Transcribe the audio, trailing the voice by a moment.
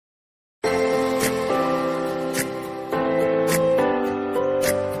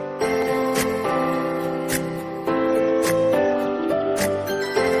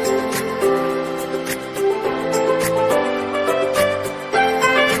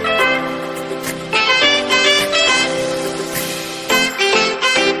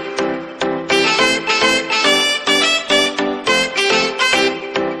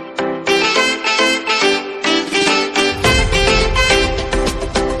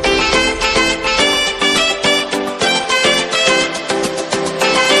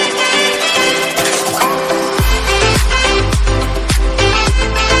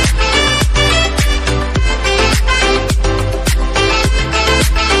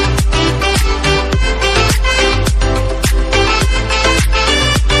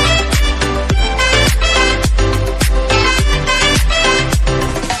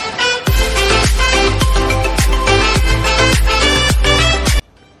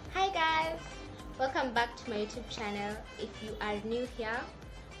Welcome back to my YouTube channel. If you are new here,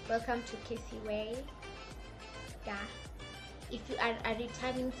 welcome to Casey Way. Yeah, if you are a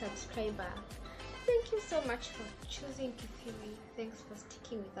returning subscriber, thank you so much for choosing Casey Way. Thanks for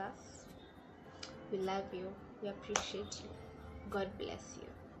sticking with us. We love you, we appreciate you. God bless you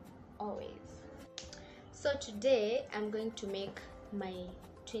always. So today I'm going to make my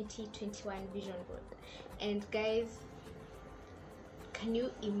 2021 vision board, and guys, can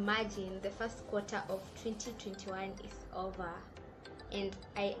you imagine the first quarter of 2021 is over, and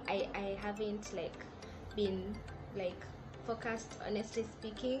I haven't been focused, honestly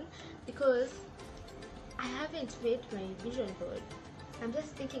speaking, because I haven't made my vision board. I'm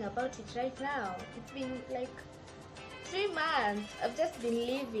just thinking about it right now. It's been like 3 months. I've just been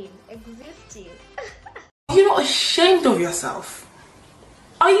living, existing. Are you not ashamed of yourself?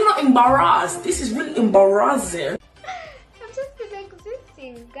 Are you not embarrassed? This is really embarrassing. I've just been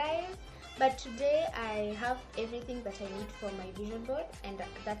existing, guys. But today I have everything that I need for my vision board, and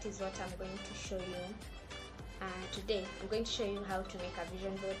that is what I'm going to show you. Today I'm going to show you how to make a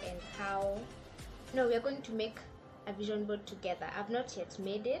vision board, and we are going to make a vision board together. I've not yet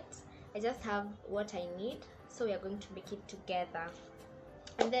made it. I just have what I need, so we are going to make it together.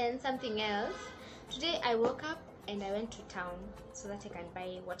 And then something else, today I woke up and I went to town so that I can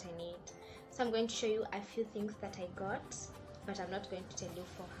buy what I need. So I'm going to show you a few things that I got, but I'm not going to tell you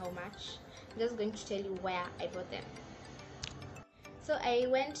for how much. I'm just going to tell you where I bought them. So I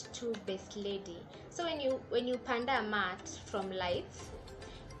went to Best Lady. So when you panda a mat from Lights,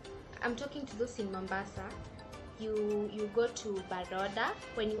 I'm talking to those in Mombasa, you go to Baroda.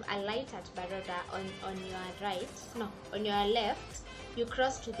 When you alight at Baroda, on your left, you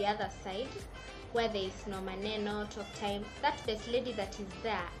cross to the other side where there is no maneno, talk time. That Best Lady that is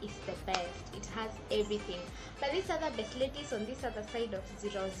there is the best. It has everything. But these other Best Ladies on this other side of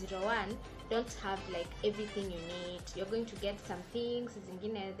 001 don't have everything you need. You're going to get some things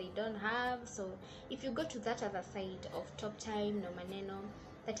zingine they don't have. So if you go to that other side of talk time, no maneno,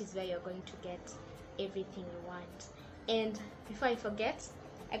 that is where you're going to get everything you want. And before I forget,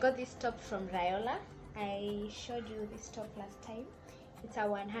 I got this top from Rayola. I showed you this top last time. It's a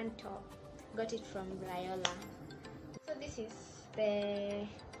one-hand top. Got it from Rayola. So this is the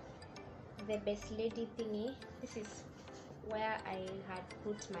Best Lady thingy. This is where I had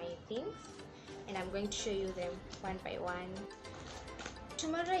put my things, and I'm going to show you them one by one.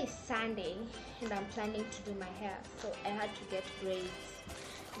 Tomorrow is Sunday and I'm planning to do my hair, so I had to get braids.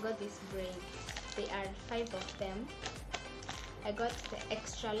 I got these braids. They are 5 of them. I got the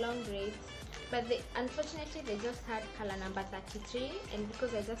extra long braids, but unfortunately they just had color number 33, and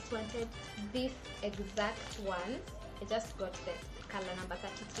because I just wanted this exact one, I just got the color number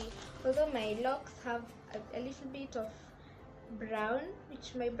 33. Although my locks have a little bit of brown,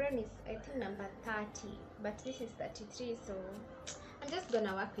 which my brown is I think number 30, but this is 33, so I'm just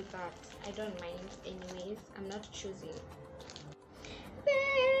gonna work with that. I don't mind anyways. I'm not choosing.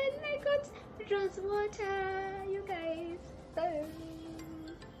 Then I got rose water, you guys.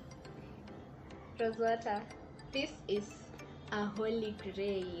 Rose water. This is a holy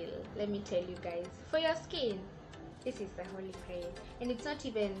grail, let me tell you guys. For your skin, this is the holy grail, and it's not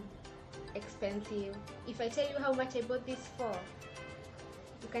even expensive. If I tell you how much I bought this for,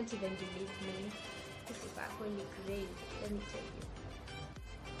 you can't even believe me. This is a holy grail, let me tell you.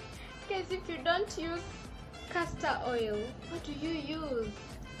 Guys, if you don't use castor oil, what do you use?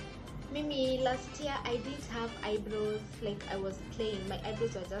 Mimi, last year I didn't have eyebrows, I was plain. My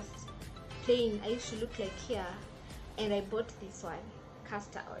eyebrows were just plain. I used to look like here, and I bought this one,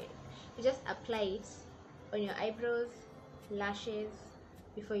 castor oil. You just apply it on your eyebrows, lashes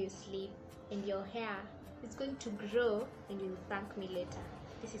before you sleep, and your hair is going to grow, and you'll thank me later.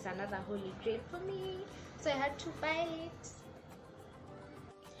 This is another holy grail for me, so I had to buy it.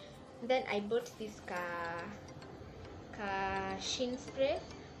 Then I bought this sheen spray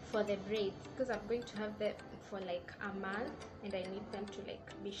for the braids, because I'm going to have them for a month and I need them to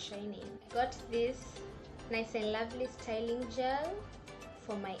be shining. Got this nice and lovely styling gel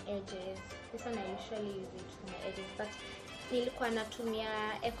for my edges. This one I usually use it for my edges, but nilikuwa natumia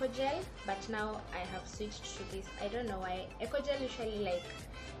eco gel, but now I have switched to this. I don't know why. Eco gel usually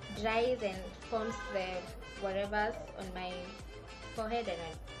dries and forms the whatever's on my forehead, and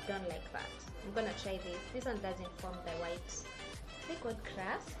I don't like that. I'm gonna try this. This one doesn't form the white. Is it called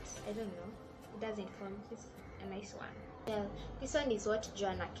crust? I don't know. It doesn't form. This is a nice one. Well, this one is what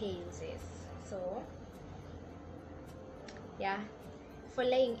Joanna K uses. So yeah, for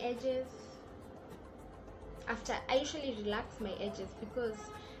laying edges, after I usually relax my edges because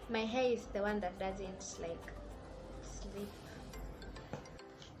my hair is the one that doesn't sleep.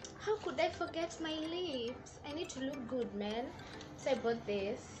 How could I forget my lips? I need to look good, man. So I bought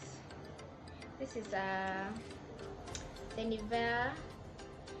this. This is the Nivea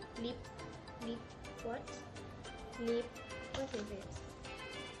lip what is it?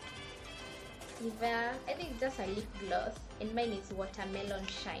 Nivea, I think it's just a lip gloss, and mine is Watermelon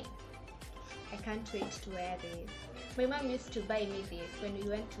Shine. I can't wait to wear this. My mom used to buy me this when we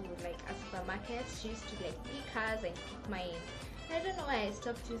went to like a supermarket. She used to like pick hers and pick mine. I don't know why I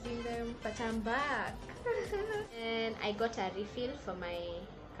stopped using them, but I'm back. And I got a refill for my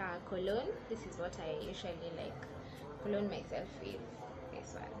cologne. This is what I usually like cologne myself with,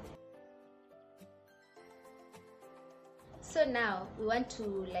 this one. So now we want to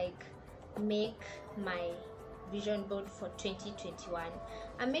like make my vision board for 2021.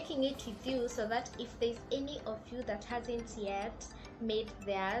 I'm making it with you so that if there's any of you that hasn't yet made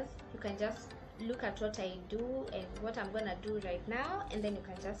theirs, you can just look at what I do and what I'm gonna do right now, and then you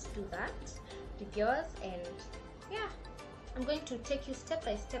can just do that with yours. And yeah, I'm going to take you step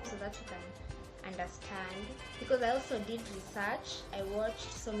by step so that you can understand, because I also did research. I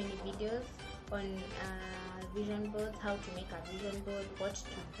watched so many videos on vision boards, how to make a vision board, what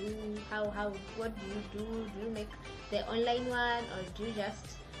to do, what do you do? Do you make the online one, or do you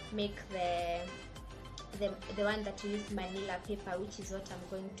just make the one that you use manila paper, which is what I'm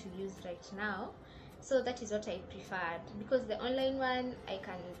going to use right now? So that is what I preferred, because the online one I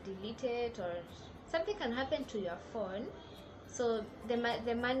can delete it or something can happen to your phone. So the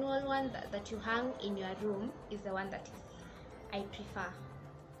manual one that you hang in your room is the one that I prefer,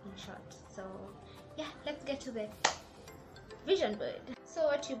 in short. So yeah, let's get to the vision board. So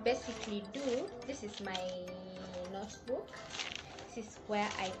what you basically do, this is my notebook. This is where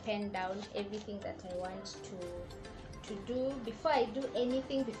I pen down everything that I want to do. Before I do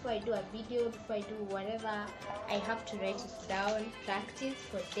anything, before I do a video, before I do whatever, I have to write it down, practice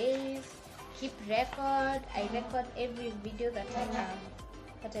for days, keep record. I record every video that I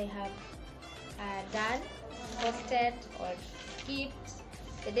have done, posted or skipped,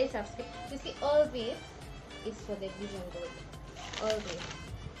 the days I've skipped. You see, all this is for the vision board.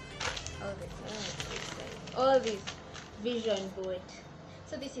 All this vision board.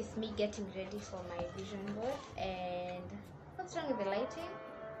 So this is me getting ready for my vision board. And what's wrong with the lighting?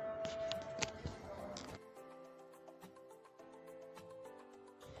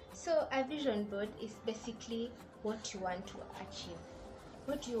 So a vision board is basically what you want to achieve.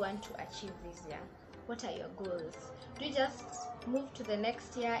 What do you want to achieve this year? What are your goals? Do you just move to the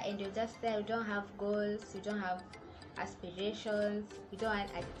next year and you're just there, you don't have goals, you don't have aspirations, you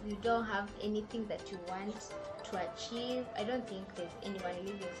don't have anything that you want to achieve? I don't think there's anyone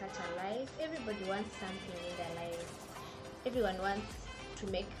living such a life. Everybody wants something in their life. Everyone wants to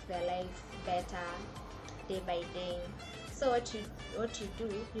make their life better day by day. So what you do,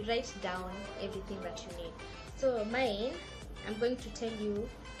 you write down everything that you need. So mine, I'm going to tell you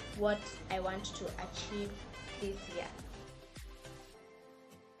what I want to achieve this year.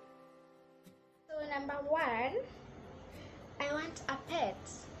 So number one, I want a pet.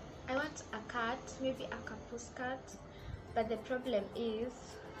 I want a cat, maybe a capus cat. But the problem is,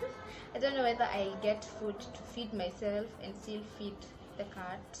 I don't know whether I get food to feed myself and still feed the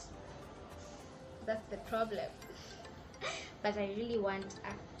cat. That's the problem. But I really want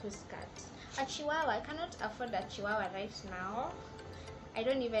a pussycat. A chihuahua. I cannot afford a chihuahua right now.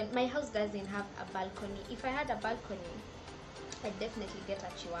 My house doesn't have a balcony. If I had a balcony, I'd definitely get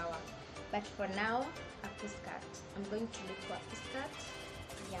a chihuahua. But for now, a pussycat. I'm going to look for a pussycat.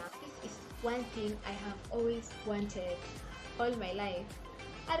 Yeah, this is one thing I have always wanted all my life.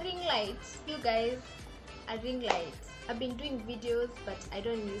 A ring light, you guys. A ring light. I've been doing videos, but I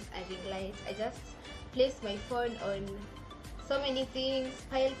don't use a ring light. I just place my phone on so many things,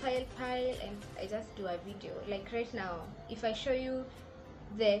 pile, and I just do a video. Like right now, if I show you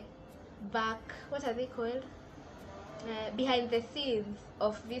the back, what are they called? Behind the scenes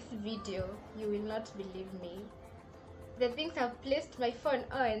of this video, you will not believe me. The things I've placed my phone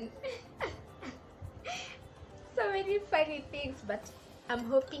on. So many funny things, but I'm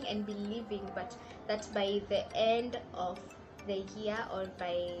hoping and believing that by the end of the year, or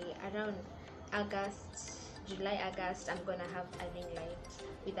by around July, August, I'm gonna have a ring light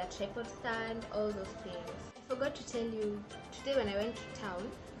with a tripod stand, all those things. I forgot to tell you, today when I went to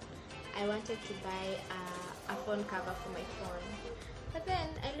town, I wanted to buy a phone cover for my phone. But then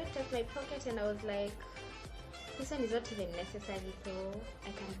I looked at my pocket and I was like, this one is not even necessary, so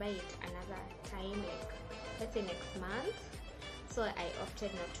I can buy it another time, like let's say next month. So I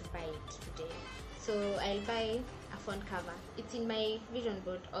opted not to buy it today. So I'll buy a phone cover. It's in my vision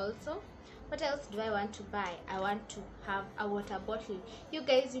board also, What else do I want to buy? I want to have a water bottle. You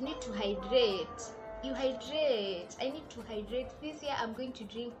guys, you need to hydrate. You hydrate. I need to hydrate. This year I'm going to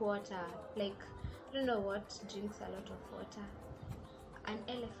drink water. Like, I don't know what drinks a lot of water. An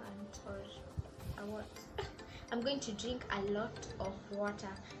elephant or a what? I'm going to drink a lot of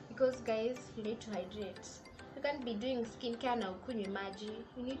water because guys, you need to hydrate. You can't be doing skincare now, kunywe maji.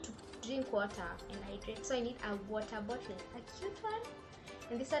 You need to drink water and hydrate. So I need a water bottle, a cute one.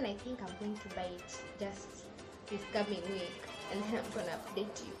 And this one I think I'm going to buy it just this coming week, and then I'm gonna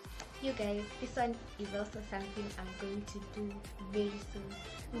update you. You guys, this one is also something I'm going to do very soon.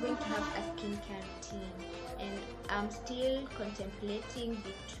 I'm going to have a skincare routine, and I'm still contemplating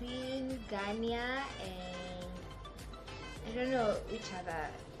between Garnier and I don't know which other.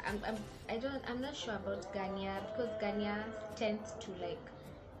 I'm not sure about Garnier because Garnier tends to like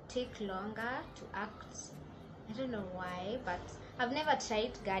take longer to act. I don't know why, but I've never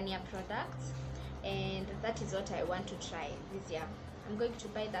tried Garnier products, and that is what I want to try this year. I'm going to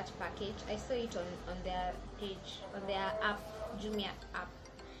buy that package. I saw it on their page, on their app, Jumia app,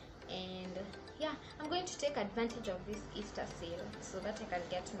 and yeah, I'm going to take advantage of this Easter sale so that I can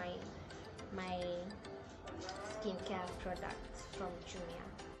get my skincare products from Jumia.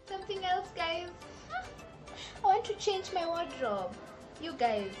 Something else, guys, I want to change my wardrobe. You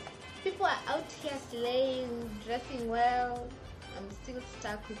guys, people are out here slaying, dressing well. I'm still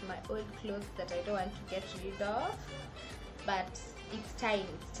stuck with my old clothes that I don't want to get rid of, but it's time,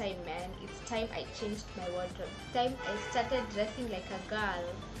 man. It's time I changed my wardrobe. It's time I started dressing like a girl.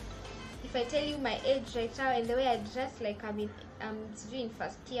 If I tell you my age right now and the way I dress, like I'm in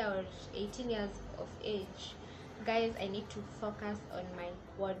first year or 18 years of age, guys, I need to focus on my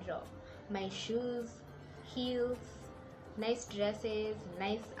wardrobe, my shoes, heels, nice dresses,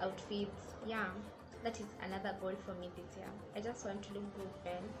 nice outfits. Yeah, that is another goal for me this year. I just want to look good,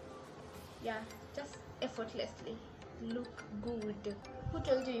 man. Yeah, just effortlessly look good. Who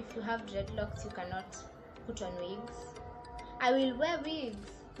told you if you have dreadlocks you cannot put on wigs? I will wear wigs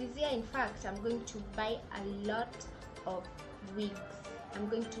this year. In fact, I'm going to buy a lot of wigs. I'm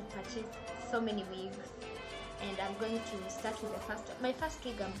going to purchase so many wigs, and I'm going to start with my first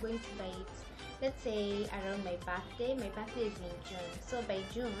wig. I'm going to buy it, let's say, around my birthday. My birthday is in June, so by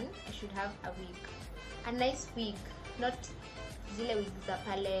June I should have a wig, a nice wig, not zile wigs za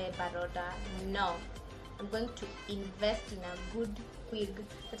pale Baroda. No, I'm going to invest in a good wig,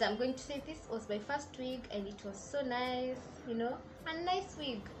 but I'm going to say this was my first wig and it was so nice, you know, a nice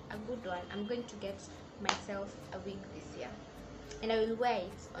wig, a good one. I'm going to get myself a wig this year, and I will wear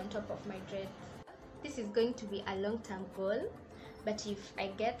it on top of my dreads. This is going to be a long-term goal, but if I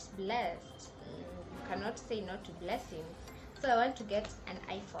get blessed, you cannot say no to blessings. So I want to get an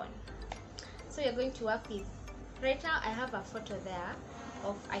iPhone. So you're going to work with, right now I have a photo there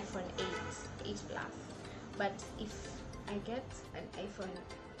of iPhone 8 Plus, but if I get an iPhone,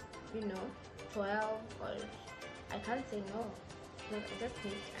 you know, 12, or I can't say no. No, I just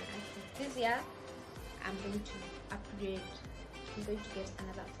need an iPhone. This year I'm going to upgrade. I'm going to get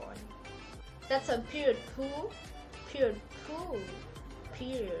another phone. That's on period poo,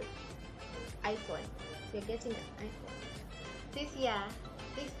 iPhone. We're getting an iPhone. This year,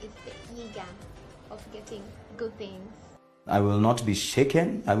 this is the year of getting good things. I will not be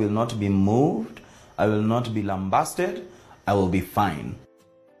shaken. I will not be moved. I will not be lambasted. I will be fine.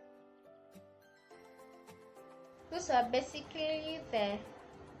 Those are basically the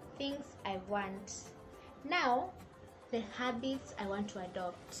things I want. Now, the habits I want to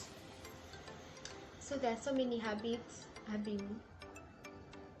adopt. So there are so many habits I've been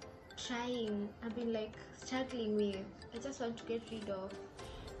like struggling with. I just want to get rid of,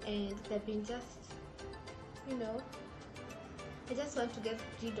 and they've been just, you know, I just want to get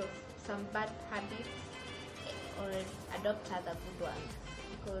rid of some bad habits or adopt other good ones,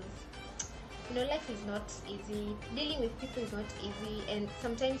 because you know, life is not easy. Dealing with people is not easy, and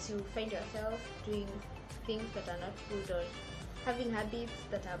sometimes you find yourself doing things that are not good or having habits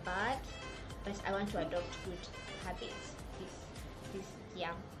that are bad. But I want to adopt good habits this year.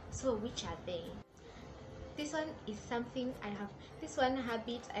 So which are they? This one is something this one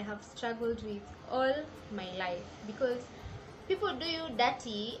habit I have struggled with all my life, because people do you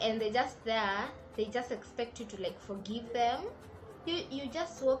dirty and they just expect you to like forgive them. You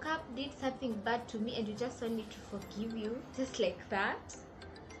just woke up, did something bad to me, and you just want me to forgive you just like that.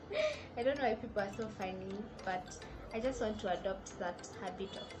 I don't know why people are so funny, but I just want to adopt that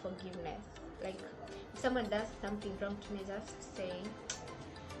habit of forgiveness. Like, if someone does something wrong to me, just say,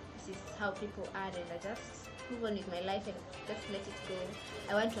 this is how people are, and I just move on with my life and just let it go.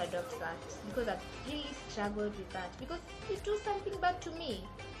 I want to adopt that, because I've really struggled with that. Because you do something bad to me,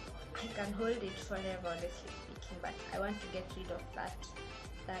 I can hold it forever, honestly speaking, but I want to get rid of that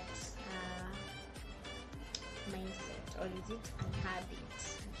mindset, or is it an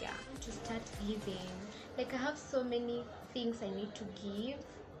habit? Yeah, to start giving. Like, I have so many things I need to give.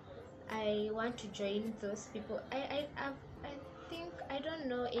 I want to join those people. I think I don't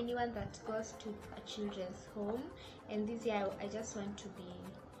know anyone that goes to a children's home, and this year I just want to be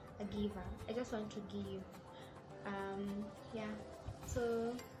a giver. I just want to give. Yeah,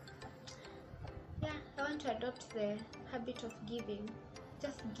 so yeah, I want to adopt the habit of giving.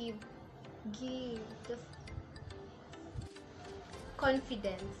 Just give, just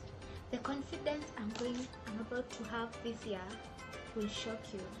confidence. The confidence I'm about to have this year will shock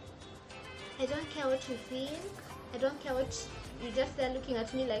you. I don't care what you think. I don't care what you just there looking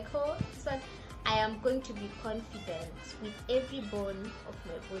at me like, oh, this one. I am going to be confident with every bone of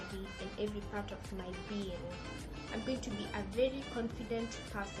my body and every part of my being. I'm going to be a very confident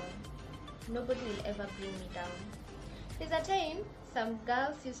person. Nobody will ever bring me down. There's a time some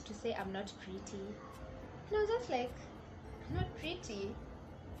girls used to say I'm not pretty, and I was just like, I'm not pretty.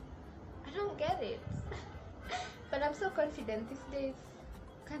 I don't get it. But I'm so confident these days.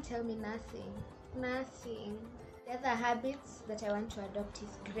 Can't tell me nothing. Nothing. The other habits that I want to adopt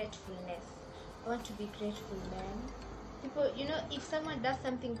is gratefulness. I want to be grateful, man. People, you know, if someone does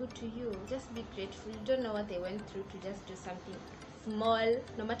something good to you, just be grateful. You don't know what they went through to just do something small,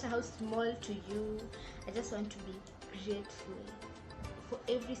 no matter how small to you. I just want to be grateful for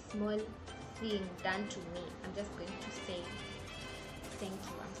every small thing done to me. I'm just going to say thank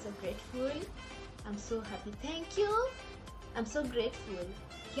you. I'm so grateful. I'm so happy. Thank you. I'm so grateful.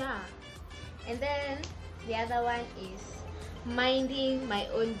 Yeah. And then the other one is minding my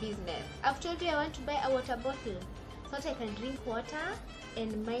own business. I've told you I want to buy a water bottle so that I can drink water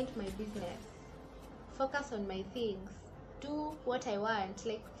and mind my business. Focus on my things. Do what I want.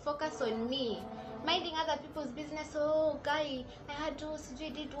 Like, focus on me. Minding other people's business. Oh, guy, I had to, you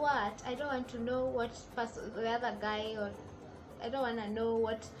did what? I don't want to know what the other guy, or I don't want to know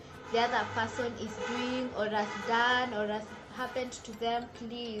what the other person is doing or has done or has happened to them.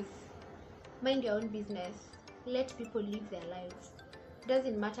 Please, mind your own business. Let people live their lives. It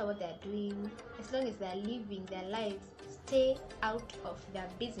doesn't matter what they're doing, as long as they're living their lives. Stay out of their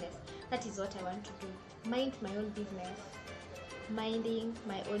business. That is what I want to do. Mind my own business. Minding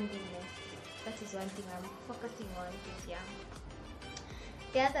my own business. That is one thing I'm focusing on this year.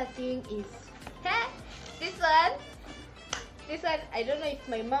 The other thing is this one, I don't know if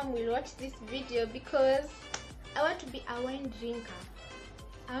my mom will watch this video, because I want to be a wine drinker.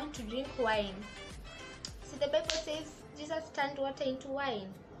 I want to drink wine. See, the Bible says Jesus turned water into wine.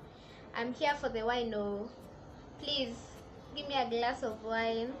 I'm here for the wine. Oh, please give me a glass of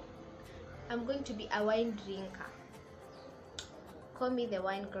wine. I'm going to be a wine drinker. Call me the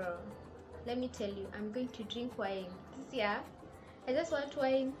wine girl. Let me tell you, I'm going to drink wine this year. I just want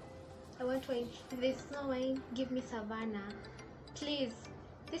wine. I want wine. If there's no wine, give me Savannah. Please.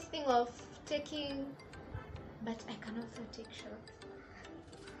 This thing of taking, but I can also take shots.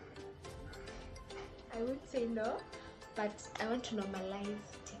 I would say no, but I want to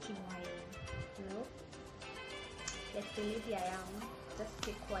normalize taking wine, you know? Like the lady I am, just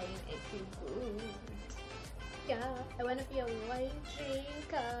take wine and feel good. Yeah, I want to be a wine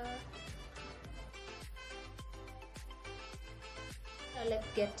drinker. Now let's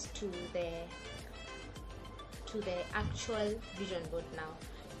get to the actual vision board now.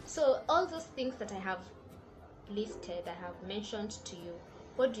 So all those things that I have listed, I have mentioned to you,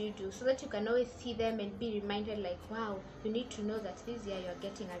 what do you do so that you can always see them and be reminded, like, wow, you need to know that this year you're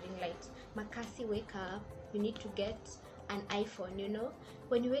getting a ring light. Makasi, wake up. You need to get an iPhone, you know.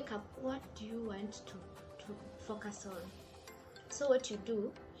 When you wake up, what do you want to focus on? So what you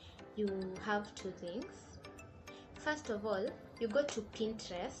do, you have two things. First of all, you go to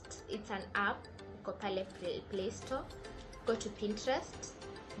Pinterest. It's an app, uko pale Play Store. Go to Pinterest,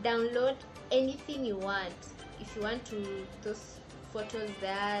 download anything you want. If you want to, those photos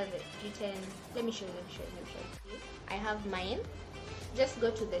there written, let me show you. I have mine. Just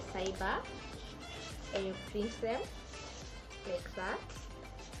go to the cyber and you print them like that,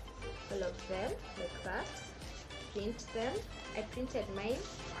 all of them like that. Print them. I printed mine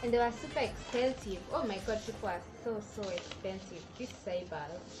and they were super expensive. Oh my god, people are so expensive. These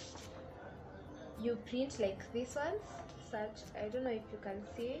cybers, you print like these ones, such, I don't know if you can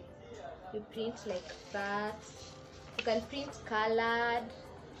see. You print like that. You can print colored,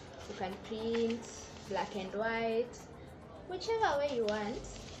 you can print black and white, whichever way you want.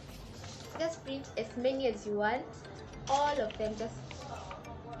 Just print as many as you want, all of them. Just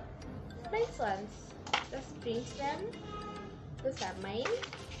nice ones, just print them. Those are mine.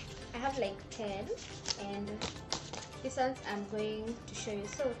 I have like 10, and these ones I'm going to show you.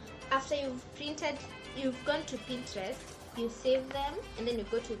 So after you've gone to Pinterest, you save them, and then you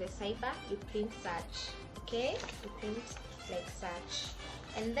go to the cyber, you print search. Okay, you print like search,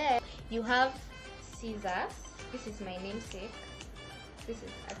 and then you have scissors. This is my namesake. This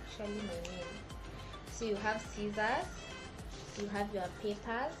is actually my name. So you have scissors, you have your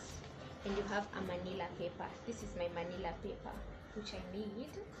papers, and you have a manila paper. This is my manila paper, which I need.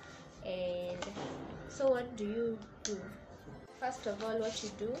 And so what do you do? First of all, what you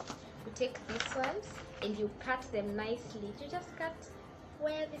do, you take these ones and you cut them nicely. You just cut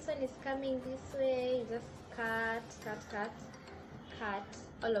where this one is coming this way. You just cut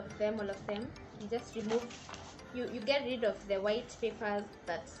all of them. You just remove, you get rid of the white papers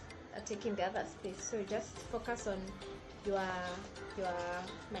that are taking the other space. So you just focus on your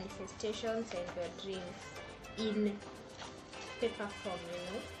manifestations and your dreams in paper form,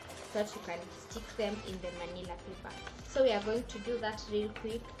 so that you can stick them in the manila paper. So we are going to do that real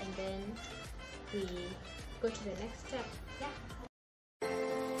quick, and then we go to the next step. Yeah.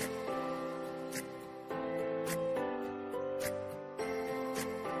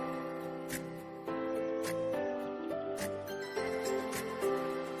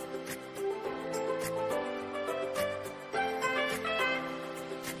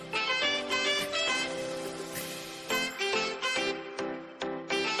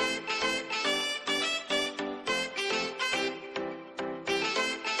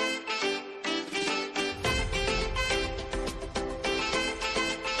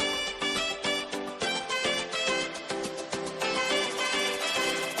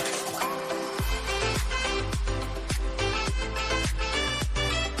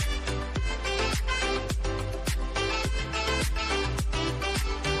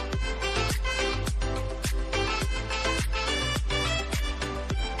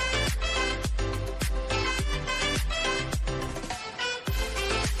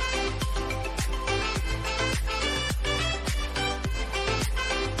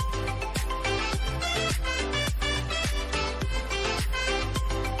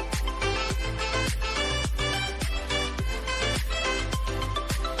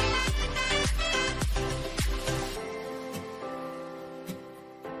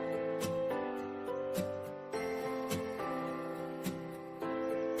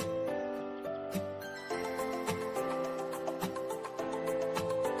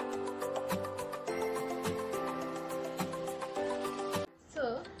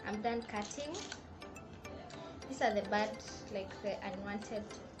 Done cutting. These are the bad, like the unwanted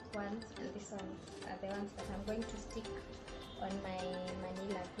ones, and these ones are the ones that I'm going to stick on my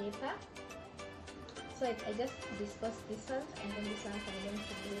manila paper. So I just dispose these ones, and then these ones I'm going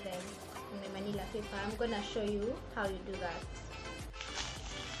to glue them on the manila paper. I'm gonna show you how you do that.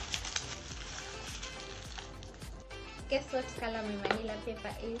 Guess what color my manila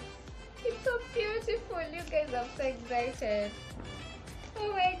paper is? It's so beautiful, you guys. I'm so excited.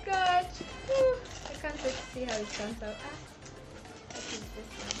 Oh my god! Whew. I can't wait to see how it comes out. What is this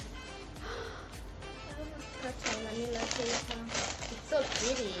one? I almost cut my manila paper. It's so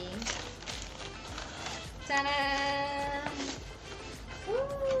pretty. Ta-da!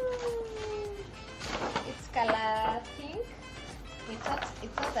 It's color pink.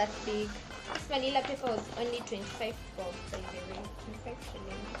 It's not that big. This manila paper was only 25 bob, by the way. 25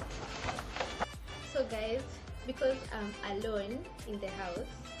 shillings. So guys, because I'm alone in the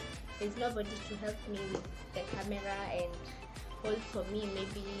house, there's nobody to help me with the camera and hold for me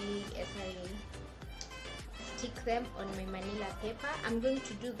maybe as I stick them on my manila paper. I'm going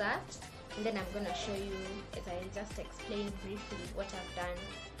to do that, and then I'm going to show you as I just explain briefly what I've done.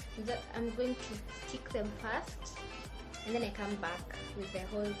 I'm going to stick them first, and then I come back with the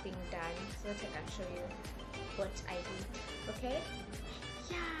whole thing done so that I can show you what I did. Okay?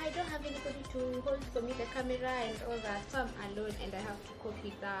 Yeah, I don't have anybody to hold for me the camera and all that, so I'm alone and I have to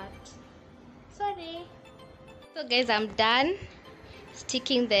copy that. Sorry. So guys, I'm done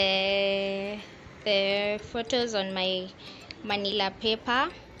sticking the photos on my manila paper.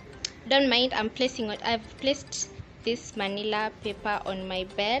 Don't mind, I've placed this manila paper on my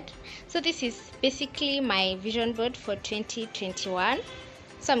bed. So this is basically my vision board for 2021.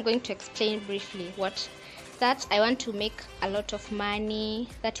 So I'm going to explain briefly what that I want to make a lot of money.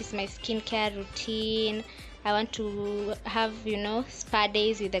 That is my skincare routine. I want to have, spa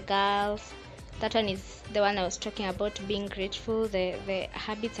days with the girls. That one is the one I was talking about, being grateful. The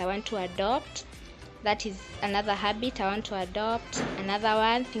habits I want to adopt. That is another habit I want to adopt. Another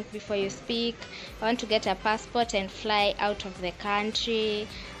one, think before you speak. I want to get a passport and fly out of the country.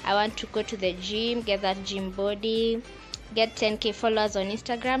 I want to go to the gym, get that gym body. get 10k followers on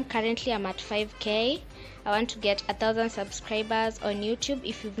Instagram. Currently I'm at 5k. I want to get 1,000 subscribers on YouTube.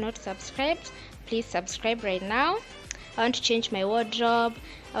 If you've not subscribed, please subscribe right now. I want to change my wardrobe.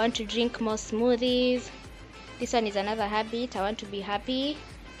 I want to drink more smoothies. This one is another habit. I want to be happy,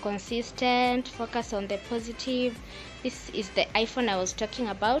 consistent, focus on the positive. This is the iPhone I was talking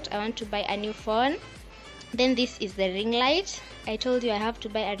about. I want to buy a new phone. Then this is the ring light. I told you I have to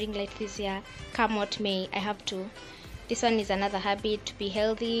buy a ring light this year. Come what may, I have to. This one is another habit, to be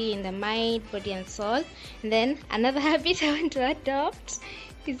healthy in the mind, body and soul. And then another habit I want to adopt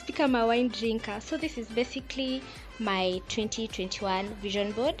is become a wine drinker. So this is basically my 2021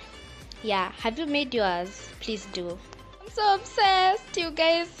 vision board. Yeah, have you made yours? Please do. I'm so obsessed, you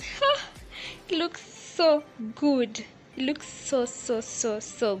guys. It looks so good. It looks so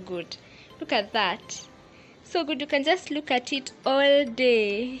good. Look at that. So good. You can just look at it all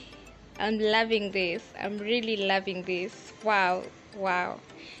day. I'm loving this. I'm really loving this. Wow.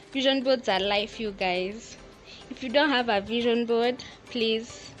 Vision boards are life, you guys. If you don't have a vision board,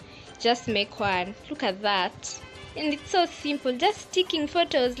 please just make one. Look at that. And it's so simple, just sticking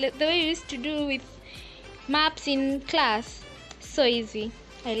photos like the way you used to do with maps in class. So easy.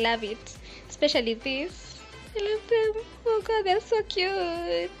 I love it. Especially this. I love them. Oh god, they're so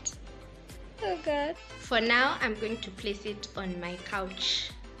cute. Oh god. For now, I'm going to place it on my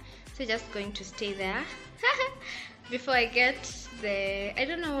couch. So just going to stay there. Before I get the I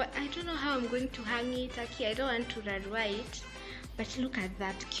don't know how I'm going to hang it. Actually, I don't want to run it. But look at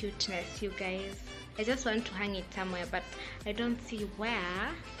that cuteness, you guys. I just want to hang it somewhere, but I don't see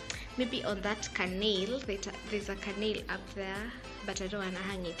where. Maybe on that canal. There's a canal up there, but I don't want to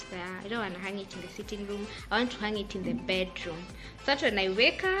hang it there. I don't want to hang it in the sitting room. I want to hang it in the bedroom. So that when I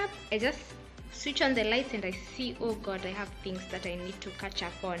wake up, I just switch on the lights and I see, oh god, I have things that I need to catch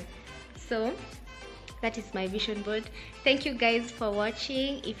up on. So that is my vision board. Thank you guys for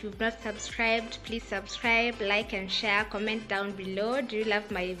watching. If you've not subscribed, please subscribe, like and share. Comment down below. Do you love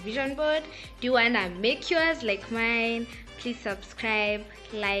my vision board? Do you wanna make yours like mine? Please subscribe,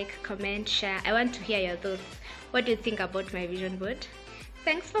 like, comment, share. I want to hear your thoughts. What do you think about my vision board?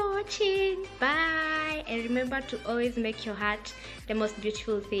 Thanks for watching. Bye. And remember to always make your heart the most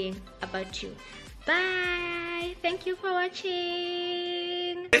beautiful thing about you. Bye. Thank you for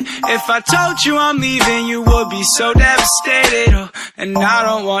watching. If I told you I'm leaving, you would be so devastated. Oh, and I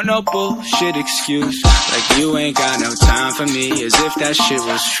don't want no bullshit excuse. Like you ain't got no time for me, as if that shit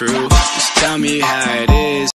was true. Just tell me how it is.